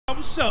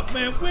What's up,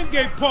 man?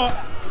 Wingate Park.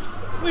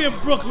 We in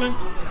Brooklyn.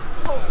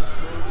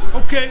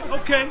 Okay,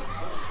 okay.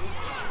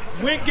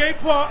 Wingate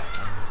Park.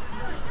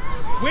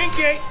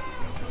 Wingate.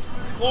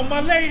 All my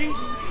ladies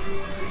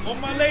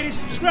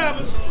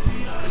subscribers,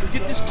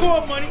 get this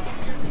core money.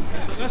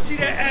 Y'all see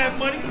that ad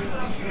money?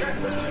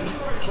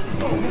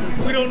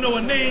 We don't know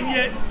her name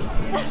yet.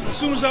 As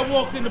soon as I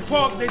walked in the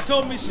park, they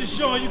told me,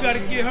 Sean, you gotta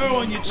get her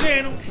on your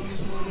channel.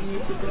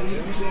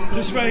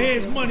 This right here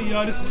is money,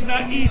 y'all. This is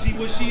not easy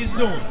what she is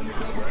doing.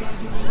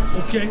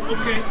 Okay,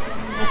 okay.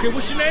 Okay,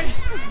 what's your name?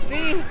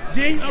 D.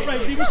 D? All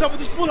right, D, what's up with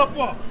this pull-up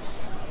walk?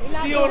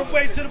 D on the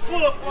way to the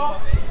pull-up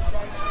walk.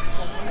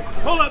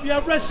 Hold up,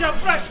 y'all. Rest y'all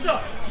flexed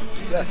up.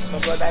 Yes, my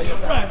brother.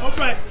 All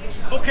right.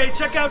 Okay,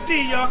 check out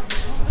D, y'all.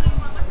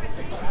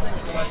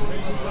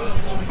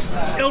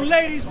 Yo,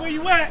 ladies, where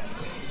you at?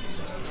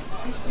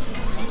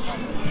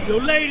 Yo,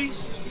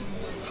 ladies.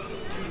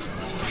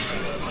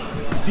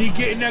 D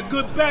getting that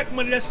good back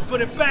money. That's for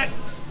the back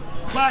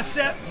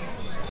bicep.